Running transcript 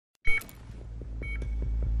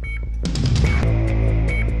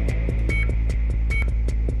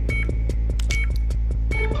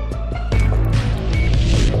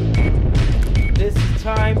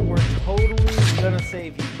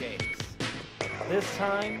save you, James. This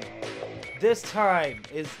time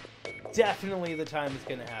is definitely the time it's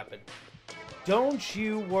gonna happen. Don't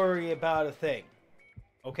you worry about a thing.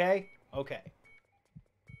 Okay? Okay.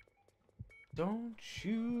 Don't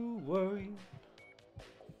you worry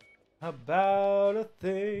about a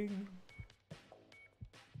thing.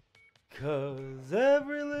 'Cause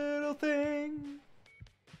every little thing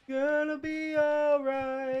gonna be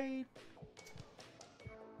alright.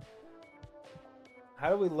 How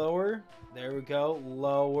do we lower? There we go.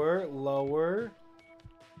 Lower, lower,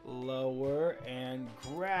 lower, and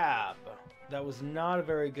grab. That was not a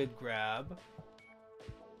very good grab.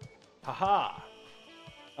 Haha.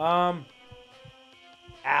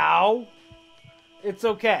 Ow. It's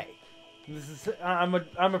okay. This is I'm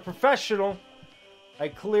a professional. I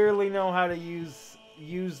clearly know how to use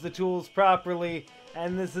the tools properly,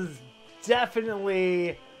 and this is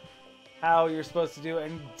definitely how you're supposed to do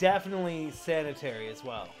it, and definitely sanitary as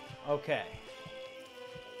well. Okay.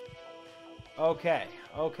 Okay.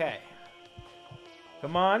 Okay.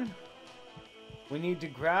 Come on. We need to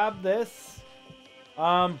grab this.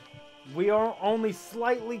 We are only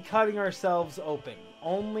slightly cutting ourselves open.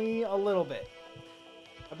 Only a little bit.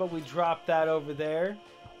 How about we drop that over there?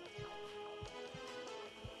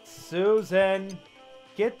 Susan,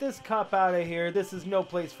 get this cup out of here. This is no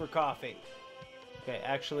place for coffee. Okay,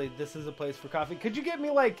 actually, this is a place for coffee. Could you get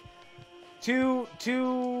me like two?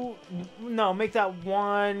 No, make that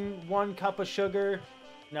one cup of sugar.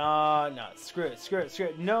 No, screw it.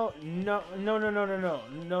 No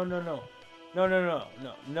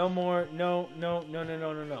more.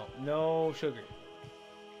 No sugar.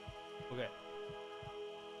 Okay.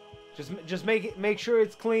 Just make sure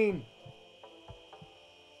it's clean.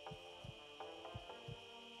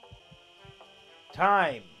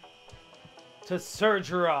 Time to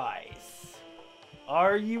surgerize.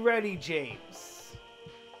 Are you ready, James?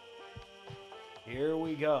 Here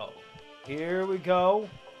we go. Here we go.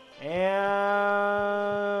 And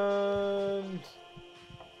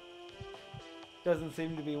doesn't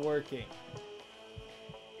seem to be working.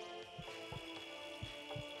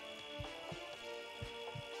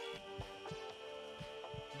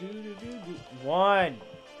 One.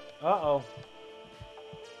 Uh-oh.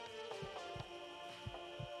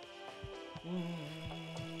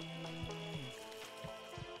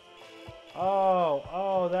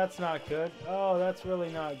 Oh, that's not good. Oh, that's really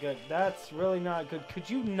not good. That's really not good. Could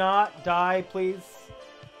you not die, please?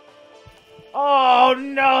 Oh,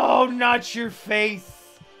 no, not your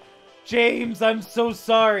face. James, I'm so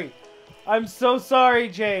sorry. I'm so sorry,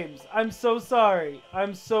 James. I'm so sorry.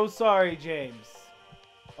 I'm so sorry, James.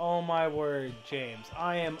 Oh, my word, James.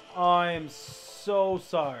 I'm so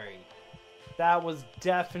sorry. That was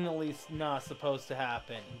definitely not supposed to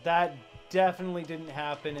happen. That definitely didn't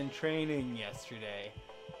happen in training yesterday.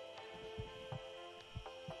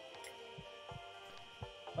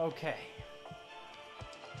 Okay.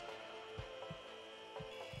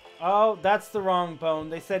 Oh, that's the wrong bone.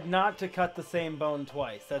 They said not to cut the same bone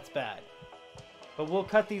twice. That's bad. But we'll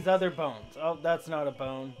cut these other bones. Oh, that's not a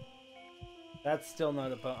bone. That's still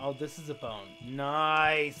not a bone. Oh, this is a bone.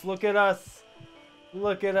 Nice. Look at us.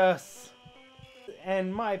 Look at us.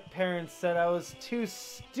 And my parents said I was too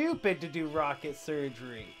stupid to do rocket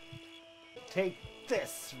surgery. Take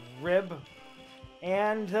this, rib.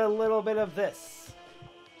 And a little bit of this.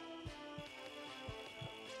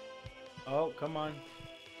 Oh, come on.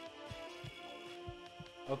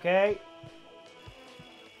 Okay.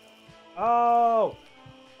 Oh!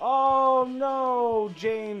 Oh no,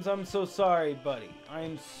 James, I'm so sorry, buddy.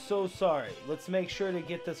 I'm so sorry. Let's make sure to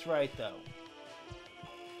get this right, though.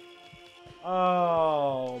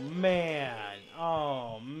 Oh, man.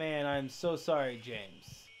 Oh, man, I'm so sorry,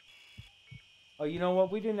 James. Oh, you know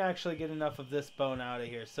what? We didn't actually get enough of this bone out of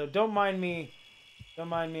here, so don't mind me. Don't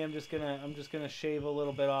mind me. I'm just gonna shave a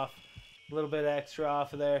little bit off, a little bit extra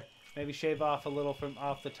off of there. Maybe shave off a little from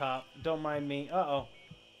off the top. Don't mind me. Uh-oh.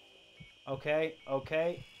 Okay,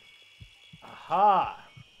 okay. Aha!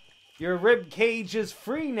 Your rib cage is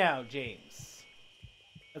free now, James.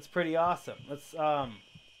 That's pretty awesome. Let's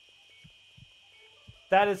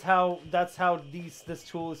that's how this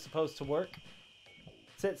tool is supposed to work.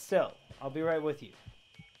 Sit still. I'll be right with you.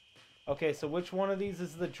 Okay, so which one of these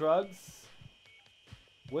is the drugs?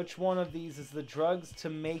 Which one of these is the drugs to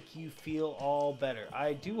make you feel all better?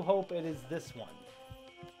 I do hope it is this one.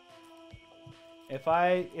 If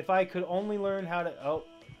I could only learn how to... Oh.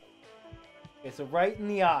 Okay, so right in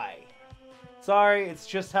the eye. Sorry, it's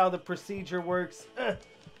just how the procedure works. Ugh.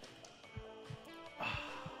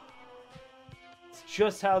 It's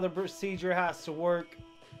just how the procedure has to work.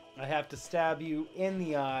 I have to stab you in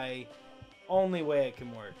the eye only way it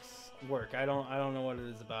can work. I don't know what it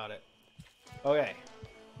is about it. Okay.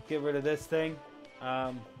 Get rid of this thing.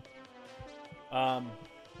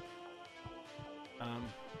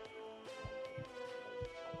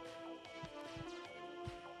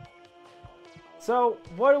 So,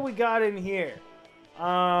 what do we got in here?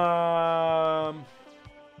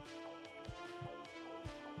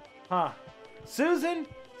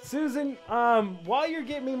 Susan, while you're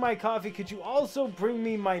getting me my coffee, could you also bring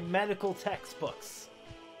me my medical textbooks?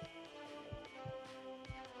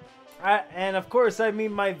 And of course, I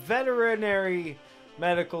mean my veterinary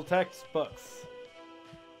medical textbooks.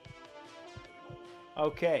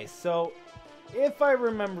 Okay, so if I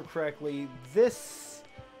remember correctly, this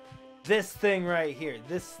thing right here,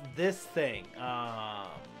 this thing,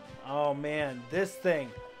 oh man, this thing,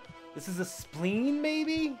 this is a spleen,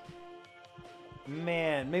 maybe?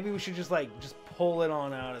 Man, maybe we should just pull it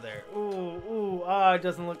on out of there. Ooh, it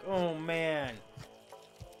doesn't look, oh man.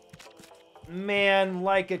 Man,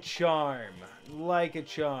 like a charm. Like a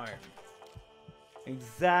charm.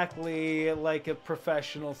 Exactly like a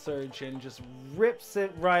professional surgeon. Just rips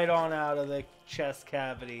it right on out of the chest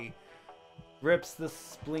cavity. Rips the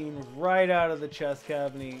spleen right out of the chest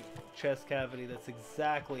cavity. That's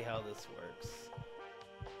exactly how this works.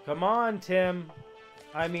 Come on, Tim.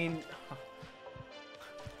 I mean,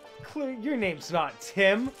 your name's not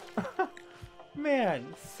Tim. Man,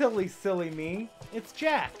 silly me. It's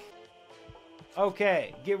Jack.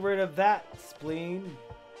 Okay, get rid of that spleen.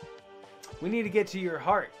 We need to get to your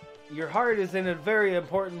heart. Your heart is in a very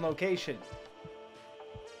important location.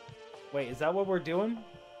 Wait, is that what we're doing?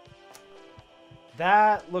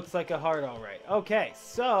 That looks like a heart, alright. Okay,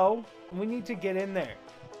 so we need to get in there.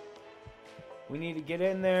 We need to get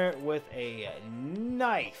in there with a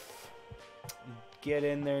knife. Get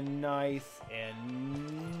in there nice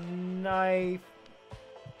and knife.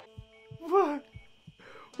 What?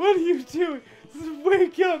 What are you doing?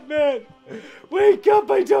 Wake up, man! Wake up!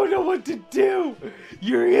 I don't know what to do!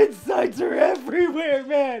 Your insides are everywhere,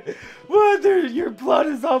 man! Your blood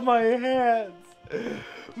is on my hands!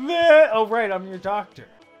 Man! Oh, right, I'm your doctor.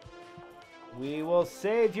 We will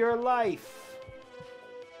save your life.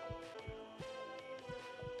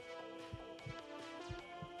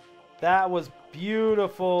 That was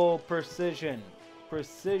beautiful precision.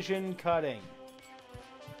 Precision cutting.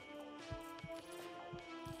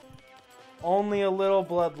 Only a little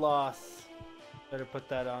blood loss. Better put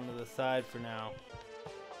that onto the side for now.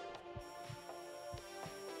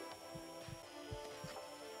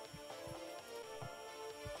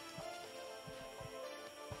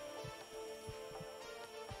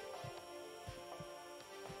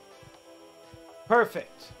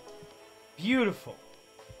 Perfect. Beautiful.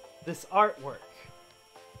 This artwork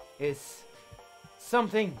is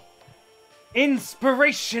something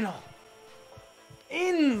inspirational.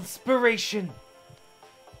 Inspiration.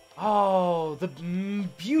 Oh, the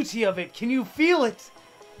beauty of it. Can you feel it?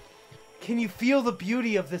 Can you feel the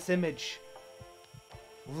beauty of this image?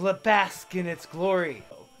 Bask in its glory.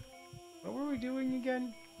 What were we doing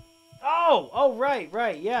again? Oh,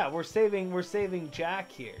 right. Yeah, we're saving Jack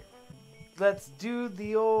here. Let's do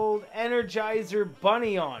the old Energizer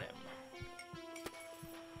Bunny on him.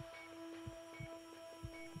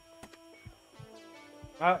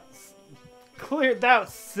 Clear that,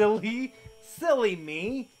 silly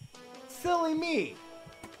me.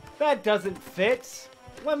 That doesn't fit.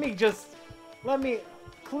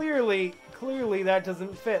 Clearly that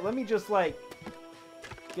doesn't fit. Let me just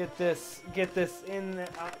get this in there.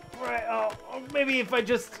 Right. Oh, maybe if I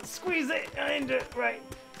just squeeze it into right.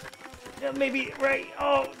 Yeah, maybe right.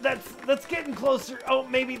 Oh, that's getting closer. Oh,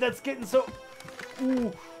 maybe that's getting so.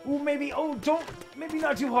 Ooh, maybe. Oh, maybe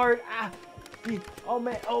not too hard. Ah. Oh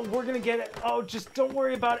man, oh, we're gonna get it. Oh, just don't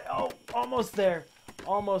worry about it. Oh, almost there.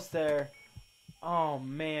 Oh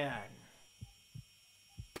man.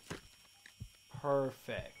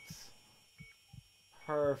 Perfect.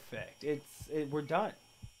 We're done.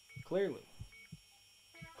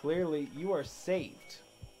 Clearly you are saved.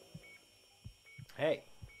 Hey,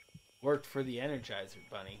 worked for the Energizer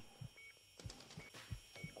Bunny.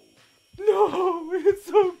 No,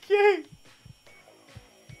 it's okay.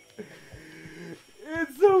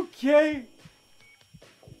 It's okay.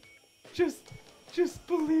 Just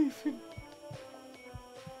believe in.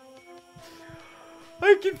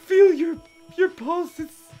 I can feel your pulse.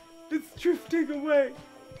 It's drifting away.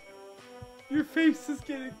 Your face is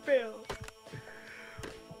getting pale.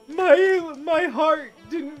 My heart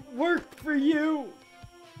didn't work for you.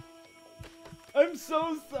 I'm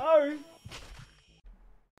so sorry.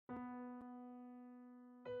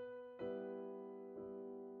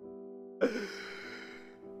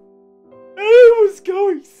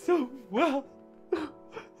 going so well.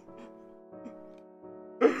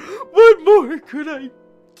 What more could I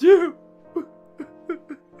do?